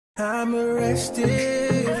I'm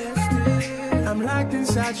arrested. I'm locked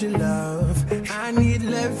inside your love. I need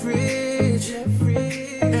leverage.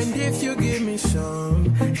 And if you give me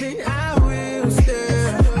some, then I will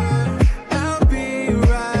stay. I'll be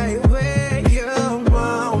right where you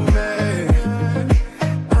want me.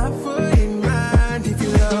 I wouldn't mind if you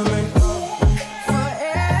love me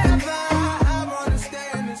forever. I wanna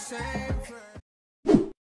stay in the same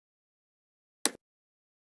frame.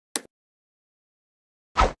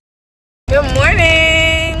 Good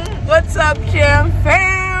morning. What's up, Cham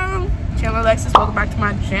fam? Chandler Alexis, welcome back to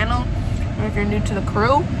my channel. And if you're new to the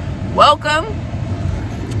crew, welcome.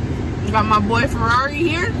 We got my boy Ferrari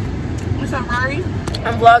here. What's up, Ferrari?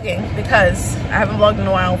 I'm vlogging because I haven't vlogged in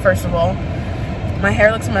a while, first of all. My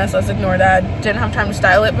hair looks a mess, let's ignore that. Didn't have time to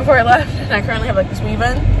style it before I left, and I currently have like this weave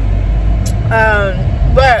in.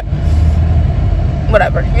 But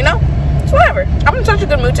whatever, you know? It's whatever. I'm in such a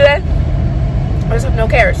good mood today. I just have no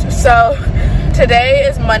cares. So today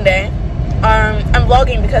is Monday. I'm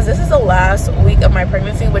vlogging because this is the last week of my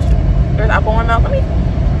pregnancy, which there's apple in my mouth.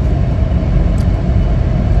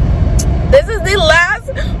 This is the last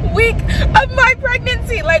week of my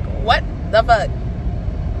pregnancy. Like, what the fuck?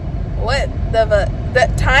 What the fuck? The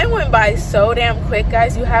time went by so damn quick,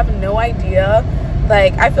 guys. You have no idea.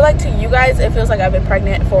 Like, I feel like to you guys it feels like I've been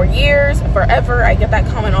pregnant for years, forever. I get that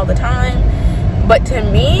comment all the time. But to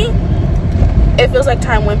me, it feels like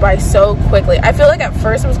time went by so quickly. I feel like at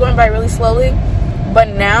first it was going by really slowly, but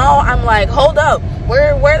now I'm like, hold up,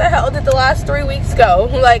 where the hell did the last 3 weeks go?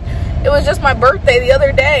 Like, it was just my birthday the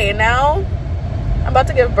other day, and now I'm about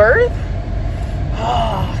to give birth.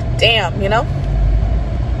 Oh, damn, you know?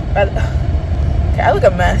 Okay, I look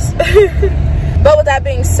a mess. But with that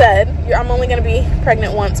being said, I'm only gonna be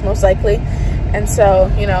pregnant once, most likely, and so,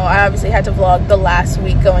 you know, I obviously had to vlog the last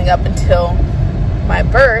week going up until my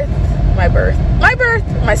birth.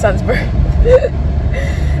 My son's birth.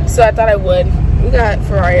 So I thought I would. We got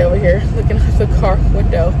Ferrari over here looking at the car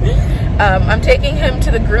window. I'm taking him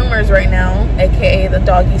to the groomers right now, aka the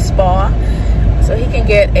doggy spa, so he can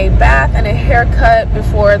get a bath and a haircut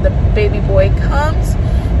before the baby boy comes,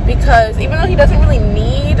 because even though he doesn't really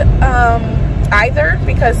need either,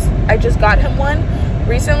 because I just got him one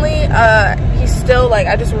recently, he's still like,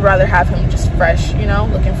 I just would rather have him just fresh, you know,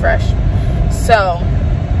 looking fresh. So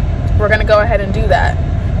we're gonna go ahead and do that,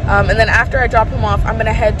 and then after I drop him off, I'm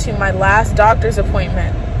gonna head to my last doctor's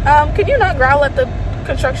appointment. Could you not growl at the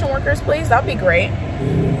construction workers, please? That'd be great.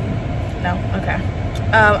 No? Okay.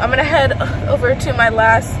 I'm gonna head over to my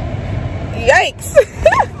last, yikes.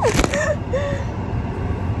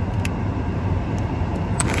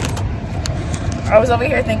 I was over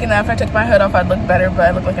here thinking that if I took my hood off I'd look better, but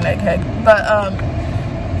I look like an egghead. But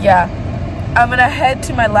yeah, I'm gonna head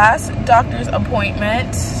to my last doctor's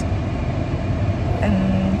appointment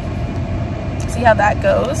and see how that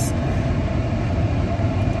goes.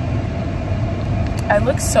 I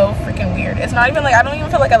look so freaking weird. It's not even like, I don't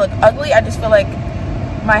even feel like I look ugly. I just feel like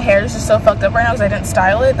my hair is just so fucked up right now because I didn't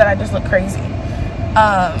style it that I just look crazy.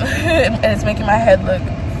 And it's making my head look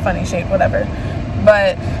funny shape, whatever.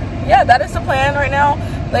 But yeah, that is the plan right now.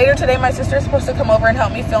 Later today, my sister is supposed to come over and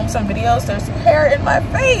help me film some videos. There's hair in my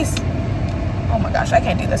face. Oh my gosh, I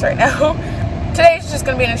can't do this right now. Today is just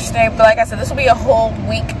gonna be an interesting day, but like I said, this will be a whole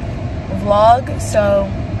week vlog, so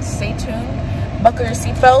stay tuned. Buckle your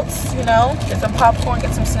seatbelts, you know, get some popcorn,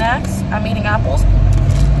 get some snacks. I'm eating apples.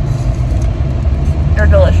 They're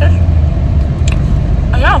delicious.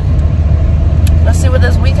 Oh yeah. Let's see what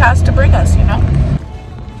this week has to bring us, you know?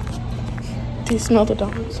 Do you smell the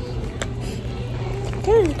dogs?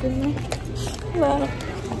 Good, girl. Hello.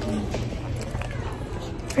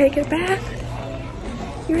 Ready to get a bath?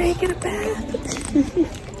 You ready to get a bath?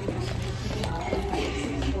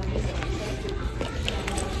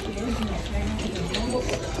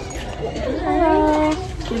 Hello. You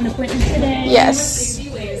have an appointment today? Yes.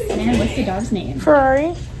 And what's the dog's name?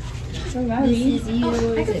 Ferrari. Ferrari. This is you.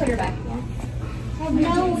 I can put her back.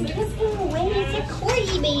 No, give him away. It's a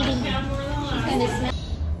corgi baby. She's gonna smell.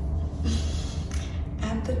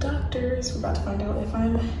 At the doctor's, we're about to find out if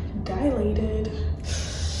I'm dilated.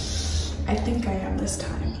 I think I am this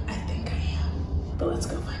time. I think I am. But let's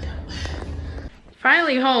go find out.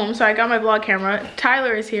 Finally home, so I got my vlog camera.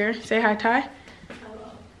 Tyler is here. Say hi, Ty.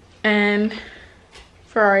 Hello. And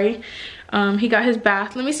Ferrari. He got his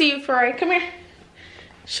bath. Let me see you, Ferrari. Come here.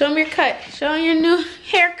 Show him your cut. Show him your new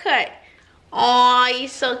haircut. Aw, you're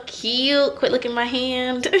so cute. Quit looking at my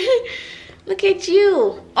hand. Look at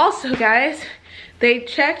you. Also, guys,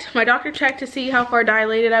 my doctor checked to see how far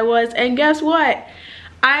dilated I was, and guess what?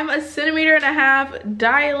 I'm 1.5 centimeters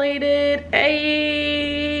dilated.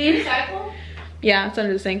 Hey. Yeah, it's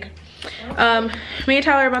under the sink. Me and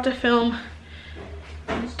Tyler are about to film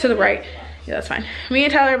to the right. Yeah, that's fine. Me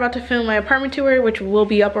and Tyler are about to film my apartment tour, which will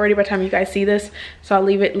be up already by the time you guys see this. So I'll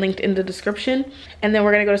leave it linked in the description. And then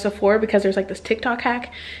we're gonna go to Sephora because there's like this TikTok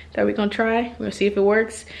hack that we're gonna try. We're gonna see if it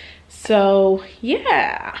works. So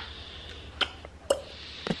yeah,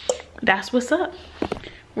 that's what's up.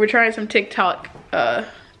 We're trying some TikTok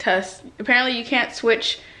tests. Apparently you can't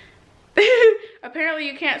switch. Apparently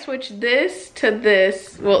you can't switch this to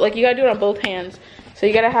this. Well, like you gotta do it on both hands. So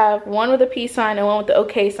you gotta have one with a peace sign and one with the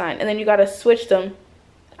okay sign, and then you gotta switch them.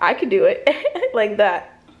 I could do it like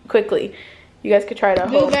that quickly. You guys could try it out.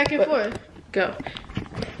 Go back and forth. Go.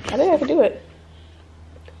 I think I could do it.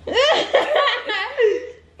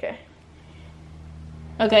 Okay.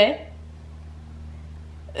 Okay.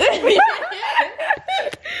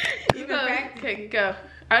 You go. Okay, go.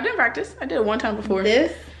 I didn't practice. I did it one time before.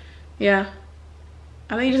 This? Yeah.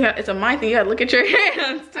 I think you just got, it's a mind thing. You gotta look at your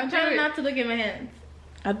hands. I'm trying not to look at my hands.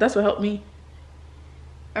 That's what helped me.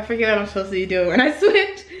 I forget what I'm supposed to be doing when I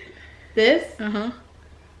switch. This? Uh-huh.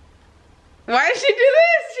 Why did she do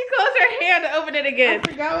this? She closed her hand to open it again. I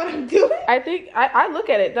forgot what I'm doing. I think, I look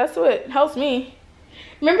at it. That's what helps me.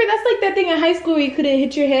 Remember, that's like that thing in high school where you couldn't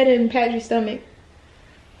hit your head and pat your stomach.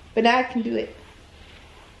 But now I can do it.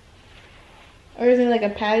 Or is it like a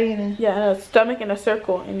patting and a... Yeah, no, stomach in a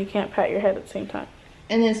circle, and you can't pat your head at the same time.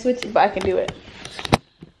 And then switch it. But I can do it.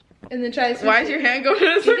 And then try to switch Why is your hand going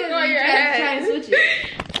in a circle on your head? Try and switch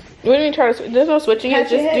it. What do you mean try to switch? There's no switching. Pat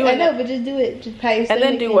It's just your head. doing I know, it. but just do it. Just pat your stomach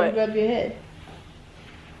And then do what? rub your head.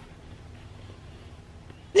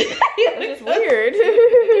 It's just weird.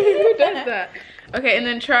 Who does that? Okay, and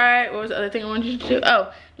then try, what was the other thing I wanted you to do?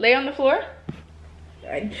 Oh, lay on the floor.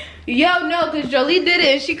 Yo, no, because Jolie did it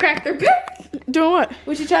and she cracked her back. Doing what?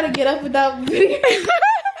 When she tried to get up without video. No, I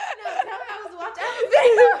was watching.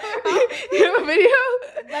 You have a video?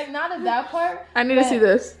 Like, not of that part. I need to see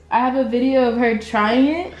this. I have a video of her trying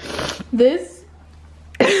it. This.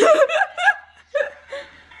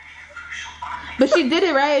 But she did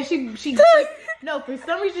it right, and she like, no, for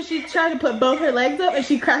some reason she tried to put both her legs up and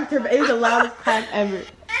she cracked her back. It was the loudest crack ever.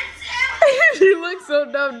 She looks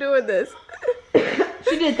so dumb doing this.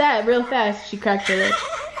 She did that real fast. She cracked her leg.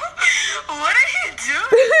 What are you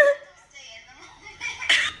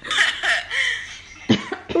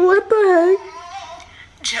doing? What the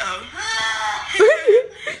Joe. You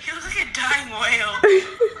look like a dying whale.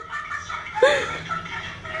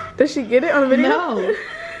 heck? Does she get it on the video? No.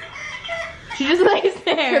 She just lays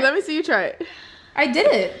there. Here, let me see you try it. I did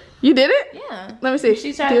it. You did it? Yeah. Let me see.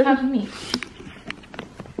 She tried to copy me.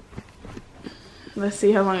 Let's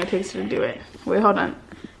see how long it takes her to do it. Wait, hold on.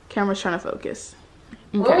 Camera's trying to focus.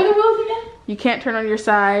 Okay. What were the rules again? You can't turn on your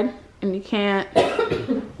side, and you can't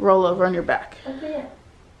roll over on your back. Okay, yeah.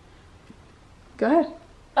 Go ahead.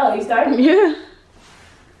 Oh, you started? Yeah.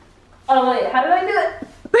 Oh, wait. How did I do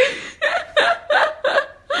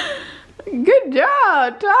it? Good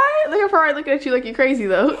job, Ty. Look, I'm probably looking at you like you're crazy,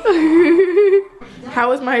 though. How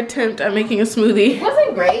was my attempt at making a smoothie? It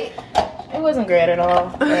wasn't great. It wasn't great at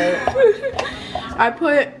all. I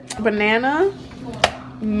put banana,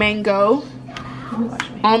 mango,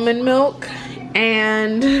 almond milk,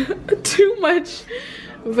 and too much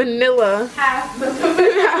vanilla. Half.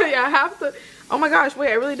 Yeah, half the. Oh my gosh,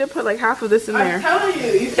 wait, I really did put like half of this in there. I'm telling you,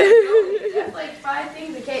 you said that's like 5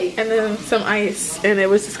 things a cake. And then some ice, and it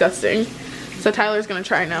was disgusting. So Tyler's gonna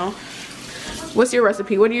try now. What's your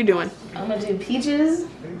recipe? What are you doing? I'm gonna do peaches.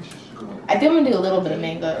 I think I'm gonna do a little bit of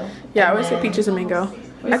mango. Yeah, I would say peaches and mango.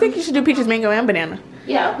 I think you should do peaches, mango, and banana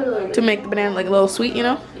Yeah, I'll put a little bit. to make the banana like a little sweet, you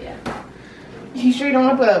know? Yeah. You sure you don't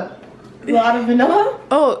want to put a lot of vanilla?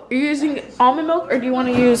 Oh, you're using almond milk, or do you want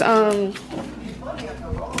to use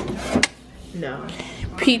No.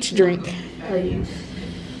 peach drink? Please.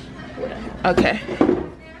 Okay.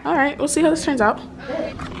 All right, we'll see how this turns out.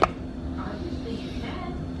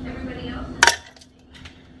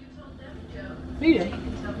 What are you doing?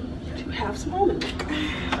 To have some almond milk.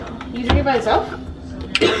 You drink it by itself? A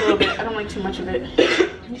little bit. I don't like too much of it.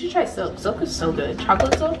 You should try silk. Silk is so good.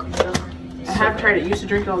 Chocolate silk? I have tried it. Used to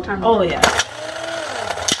drink it all the time. Oh, yeah.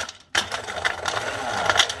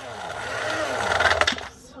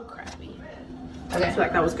 So crappy. Okay. I feel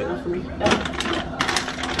like that was good enough for me.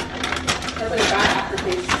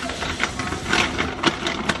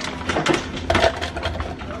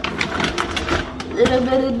 A little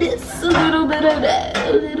bit of this, a little bit of that,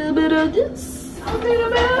 a little bit of this, a little bit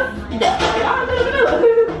of that.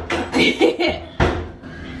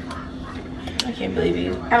 I can't believe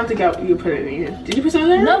you. I don't think you put any in. Did you put some in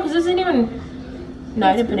there? No, because it doesn't even. No,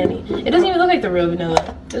 I didn't put any. It doesn't even look like the real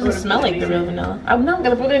vanilla. It doesn't smell like the real vanilla. I'm not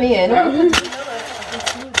gonna put any in.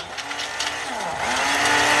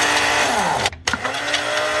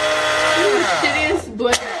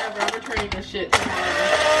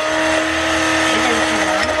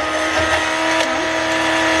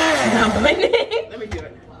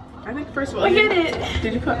 I think first of all, look at it.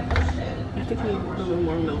 Did you put? I think we need a little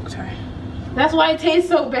more milk, Ty. That's why it tastes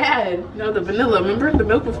so bad. No, the vanilla. Remember the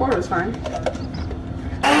milk before was fine.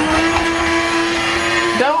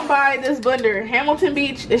 Don't buy this blender. Hamilton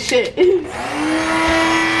Beach is shit.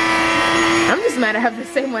 I'm just mad I have the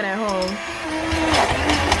same one at home.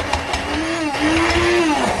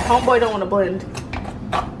 Homeboy don't want to blend.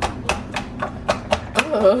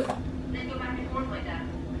 Oh.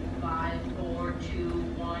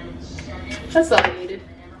 That's all I needed.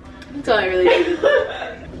 That's all I really needed.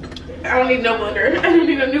 I don't need no blender. I don't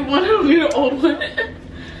need a new one. I don't need an old one.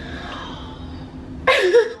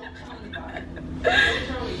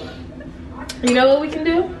 You know what we can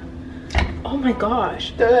do? Oh my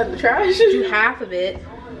gosh. Throw that in the trash. Do half of it.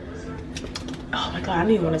 Oh my god, I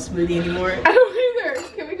don't even want a smoothie anymore. I don't either.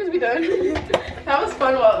 Can we just be done? That was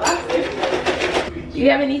fun while it lasted. Do you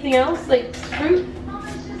have anything else? Like fruit?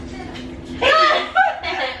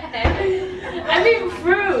 I mean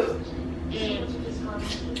fruit.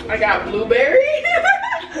 I got blueberry.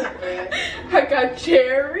 I got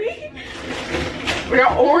cherry. We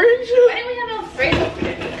got orange. Why didn't we have Alfredo?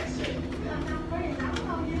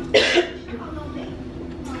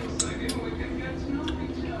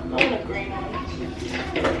 I want a green one.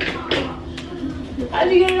 How'd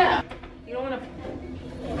you get it out? You don't want to.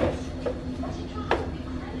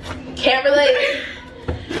 Can't relate.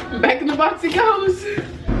 Back in the box it goes.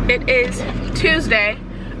 It is Tuesday.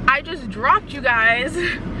 I just dropped you guys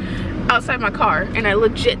outside my car and I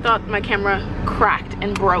legit thought my camera cracked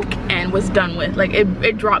and broke and was done with. Like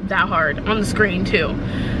it dropped that hard on the screen too.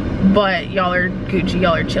 But y'all are Gucci,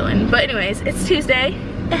 y'all are chilling. But anyways, it's Tuesday.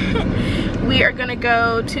 We are gonna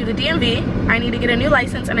go to the DMV. I need to get a new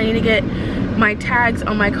license and I need to get my tags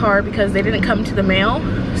on my car because they didn't come to the mail.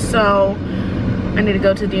 So I need to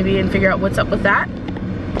go to the DMV and figure out what's up with that.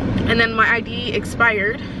 And then my ID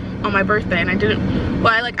expired on my birthday and I didn't,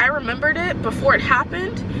 well I remembered it before it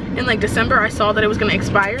happened. In like December I saw that it was gonna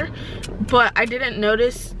expire, but I didn't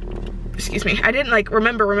notice, excuse me, I didn't like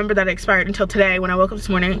remember that it expired until today when I woke up this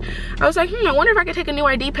morning. I was like, I wonder if I could take a new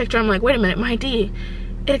ID picture. I'm like, wait a minute, my ID,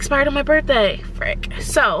 it expired on my birthday, frick.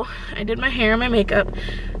 So I did my hair and my makeup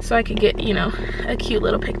so I could get, you know, a cute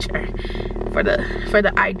little picture for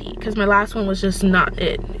the ID because my last one was just not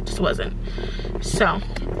it just wasn't. So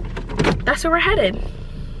that's where we're headed.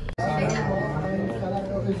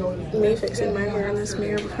 Me fixing my hair in this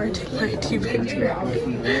mirror before I take my ID picture.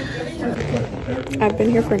 I've been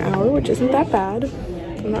here for an hour, which isn't that bad.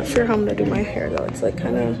 I'm not sure how I'm gonna do my hair though. It's like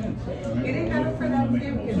kind of,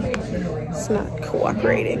 it's not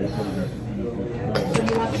cooperating.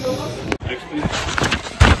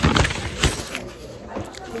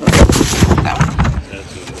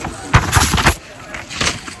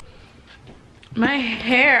 My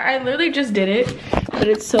hair, I literally just did it, but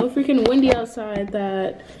it's so freaking windy outside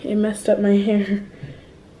that it messed up my hair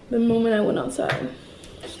the moment I went outside.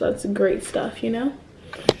 So that's great stuff, you know?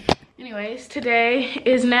 Anyways, today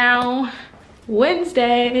is now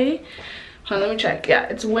Wednesday. Hold on, let me check. Yeah,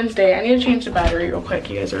 it's Wednesday. I need to change the battery real quick.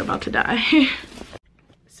 You guys are about to die.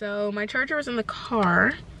 So my charger was in the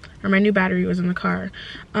car, or my new battery was in the car.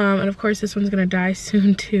 And of course this one's gonna die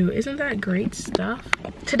soon too. Isn't that great stuff?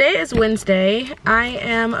 Today is Wednesday. I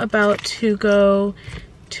am about to go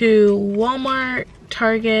to Walmart,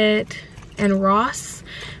 Target, and Ross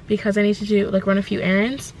because I need to run a few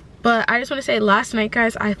errands. But I just want to say, last night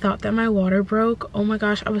guys, I thought that my water broke. Oh my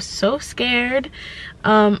gosh, I was so scared.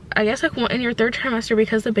 I guess like in your third trimester,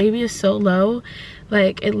 because the baby is so low,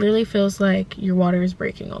 like it literally feels like your water is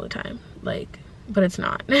breaking all the time, like, but it's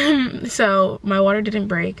not. So my water didn't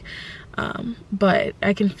break, but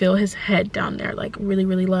I can feel his head down there like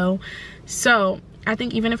really low. So I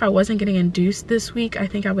think even if I wasn't getting induced this week, I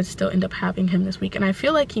think I would still end up having him this week, and I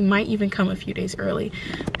feel like he might even come a few days early,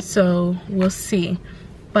 so we'll see.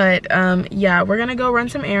 But yeah, we're gonna go run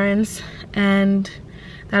some errands, and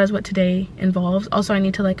that is what today involves. Also, I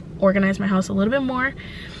need to like organize my house a little bit more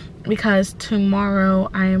because tomorrow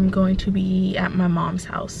I am going to be at my mom's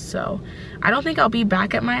house. So I don't think I'll be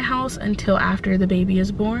back at my house until after the baby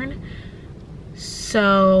is born.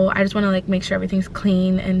 So I just want to like make sure everything's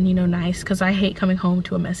clean and, you know, nice, because I hate coming home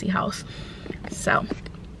to a messy house. So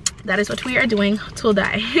that is what we are doing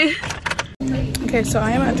today. Okay, so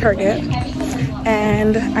I am at Target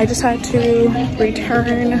and I just had to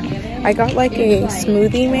return. I got like a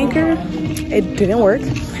smoothie maker. It didn't work.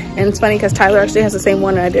 And it's funny because Tyler actually has the same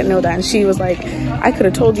one and I didn't know that. And she was like, I could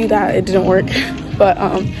have told you that it didn't work. But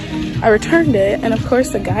I returned it, and of course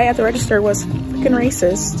the guy at the register was freaking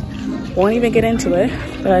racist. Won't even get into it.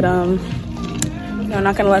 But No, I'm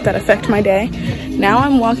not gonna let that affect my day. Now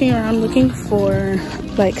I'm walking around looking for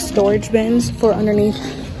like storage bins for underneath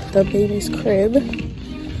the baby's crib.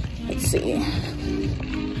 Let's see.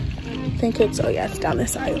 I think it's, oh yeah, it's down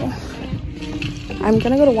this aisle. I'm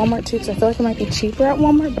gonna go to Walmart too because I feel like it might be cheaper at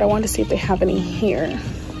Walmart, but I wanted to see if they have any here.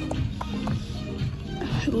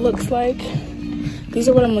 It looks like these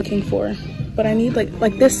are what I'm looking for, but I need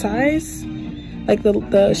like this size, like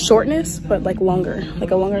the shortness, but like longer,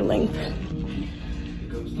 like a longer length.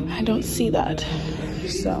 I don't see that,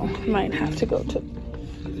 so I might have to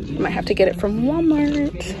get it from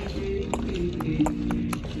Walmart.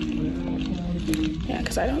 Yeah,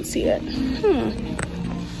 because I don't see it.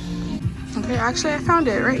 Okay, actually I found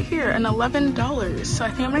it right here, and $11. So I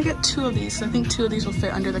think I'm gonna get 2 of these. I think 2 of these will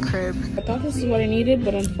fit under the crib. I thought this is what I needed,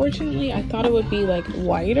 but unfortunately I thought it would be like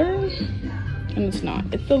wider, and it's not.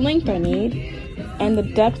 It's the length I need and the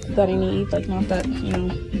depth that I need, like not that, you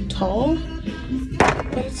know, tall,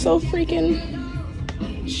 but it's so freaking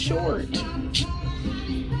short.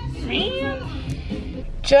 Man.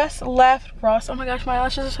 Just left Ross. Oh my gosh, my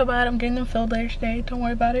lashes are so bad. I'm getting them filled later today. Don't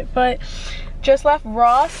worry about it. But just left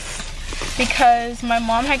Ross because my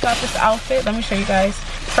mom had got this outfit. Let me show you guys,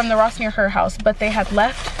 from the Ross near her house, but they had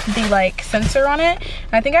left the like sensor on it.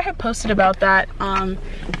 And I think I had posted about that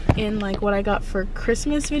in like what I got for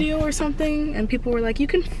Christmas video or something, and people were like, you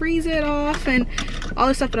can freeze it off and all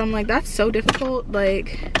this stuff, but I'm like, that's so difficult.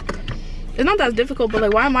 Like, it's not that difficult, but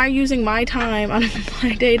like, why am I using my time out of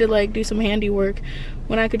my day to like do some handiwork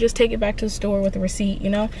when I could just take it back to the store with a receipt, you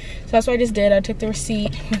know? So that's what I just did. I took the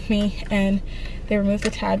receipt with me and they removed the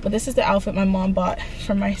tag. But this is the outfit my mom bought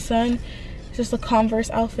for my son. It's just a Converse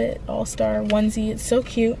outfit, all-star onesie. It's so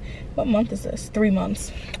cute. What month is this? 3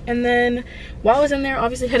 months. And then while I was in there,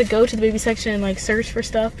 obviously I had to go to the baby section and like search for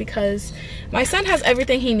stuff because my son has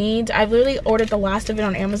everything he needs. I've literally ordered the last of it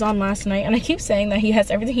on Amazon last night, and I keep saying that he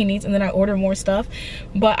has everything he needs and then I order more stuff.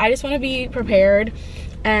 But I just want to be prepared,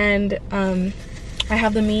 and I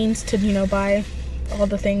have the means to, you know, buy all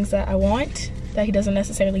the things that I want that he doesn't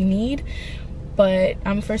necessarily need. But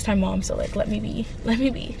I'm a first-time mom, so like let me be,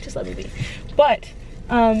 just let me be. But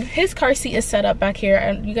his car seat is set up back here,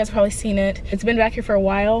 and you guys have probably seen it. It's been back here for a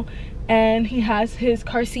while, and he has his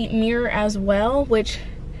car seat mirror as well, which,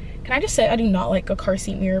 can I just say, I do not like a car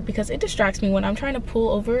seat mirror because it distracts me when I'm trying to pull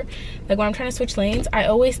over. Like when I'm trying to switch lanes, I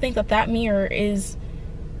always think that that mirror is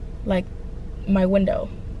like my window.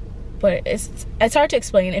 But it's hard to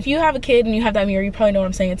explain. If you have a kid and you have that mirror, you probably know what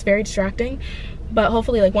I'm saying. It's very distracting. But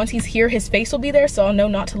hopefully, like, once he's here, his face will be there, so I'll know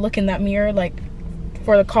not to look in that mirror, like,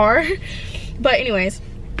 for the car. But anyways,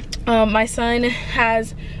 my son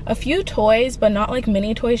has a few toys, but not like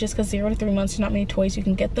mini toys, just because 0 to 3 months, there's not many toys you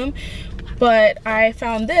can get them. But I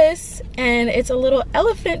found this, and it's a little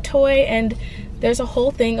elephant toy, and there's a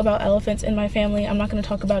whole thing about elephants in my family. I'm not going to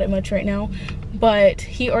talk about it much right now, but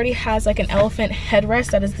he already has like an elephant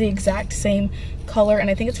headrest that is the exact same color, and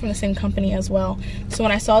I think it's from the same company as well. So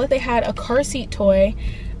when I saw that they had a car seat toy,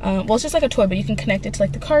 well, it's just like a toy, but you can connect it to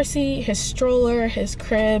like the car seat, his stroller, his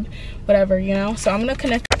crib, whatever, you know? So I'm gonna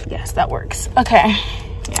connect. Yes, that works. Okay,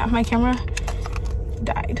 yeah, my camera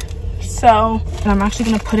died. So I'm actually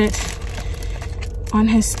gonna put it on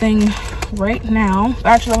his thing right now.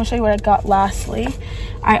 Actually, let me show you what I got lastly.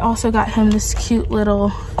 I also got him this cute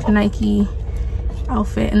little Nike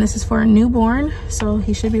outfit, and this is for a newborn, so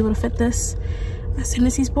he should be able to fit this as soon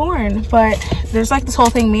as he's born. But there's like this whole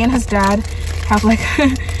thing, me and his dad have like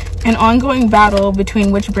an ongoing battle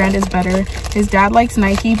between which brand is better. His dad likes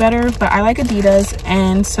Nike better, but I like Adidas,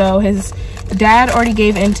 and so his dad already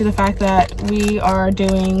gave in to the fact that we are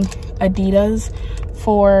doing Adidas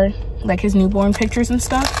for like his newborn pictures and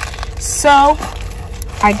stuff. So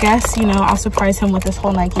I guess, you know, I'll surprise him with this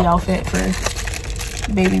whole Nike outfit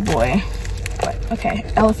for baby boy. But okay,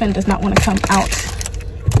 elephant does not want to come out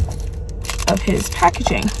of his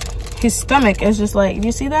packaging. His stomach is just like, do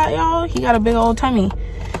you see that, y'all? He got a big old tummy.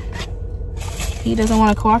 He doesn't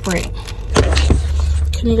want to cooperate.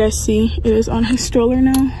 Can you guys see? It is on his stroller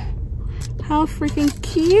now. How freaking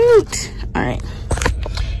cute. All right,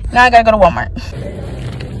 now I gotta go to Walmart.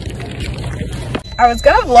 I was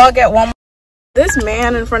gonna vlog at Walmart. This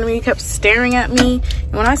man in front of me kept staring at me.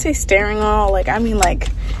 And when I say staring, all like, I mean like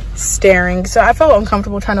staring. So I felt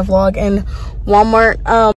uncomfortable trying to vlog in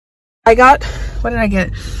Walmart. I got, what did I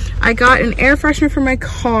get? I got an air freshener for my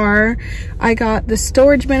car. I got the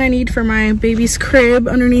storage bin I need for my baby's crib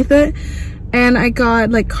underneath it. And I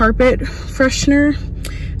got like carpet freshener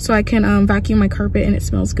so I can vacuum my carpet and it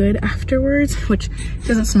smells good afterwards, which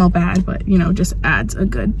doesn't smell bad, but you know, just adds a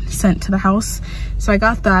good scent to the house. So I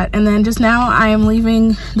got that. And then just now I am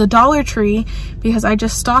leaving the Dollar Tree because I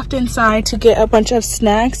just stopped inside to get a bunch of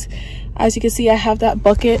snacks. As you can see, I have that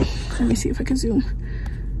bucket. Let me see if I can zoom.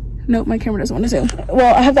 Nope, my camera doesn't want to zoom.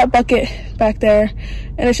 Well, I have that bucket back there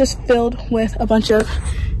and it's just filled with a bunch of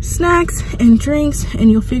snacks and drinks,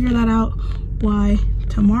 and you'll figure that out why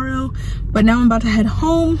tomorrow. But now I'm about to head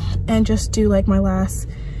home and just do like my last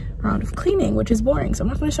round of cleaning, which is boring, so I'm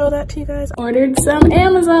not going to show that to you guys. Ordered some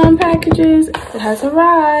Amazon packages. It has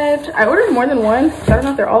arrived. I ordered more than one, so I don't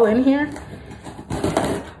know if they're all in here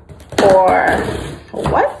or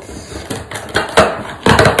what.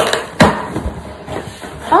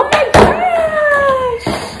 Oh my gosh!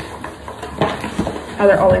 Oh,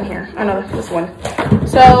 they're all in here. I know this one.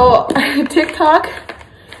 So TikTok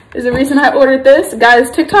is the reason I ordered this.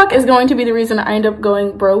 Guys, TikTok is going to be the reason I end up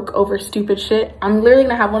going broke over stupid shit. I'm literally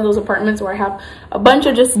gonna have one of those apartments where I have a bunch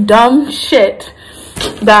of just dumb shit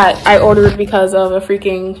that I ordered because of a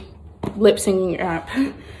freaking lip syncing app.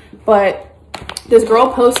 But this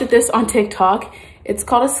girl posted this on TikTok. It's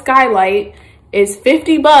called a skylight. It's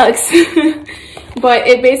 50 bucks. But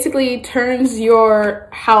it basically turns your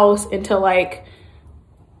house into like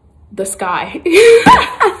the sky.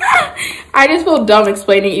 I just feel dumb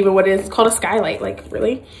explaining even what it is. It's called a skylight, like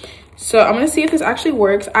really. So I'm gonna see if this actually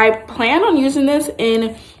works. I plan on using this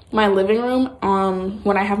in my living room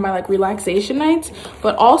when I have my like relaxation nights,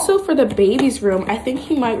 but also for the baby's room. I think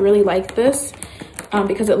he might really like this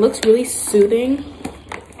because it looks really soothing.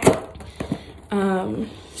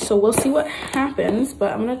 So we'll see what happens,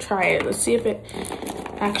 but I'm gonna try it. Let's see if it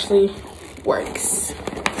actually works.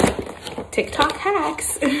 TikTok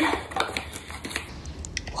hacks.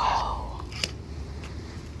 Wow.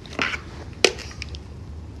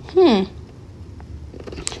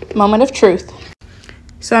 Moment of truth.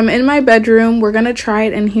 So I'm in my bedroom. We're gonna try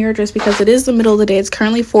it in here just because it is the middle of the day. It's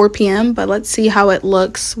currently 4 p.m., but let's see how it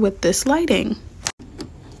looks with this lighting.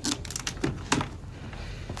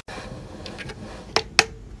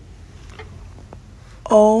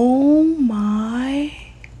 Oh my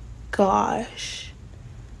gosh.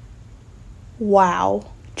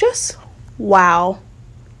 Wow. Just wow.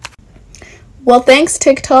 Well, thanks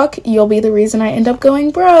TikTok. You'll be the reason I end up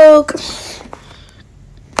going broke. Our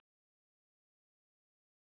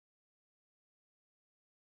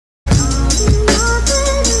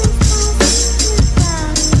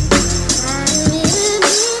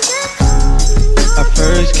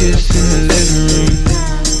first kiss in the living room.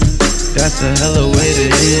 That's a hella way to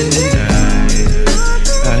end the night.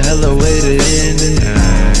 A hella way to end the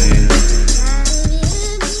night.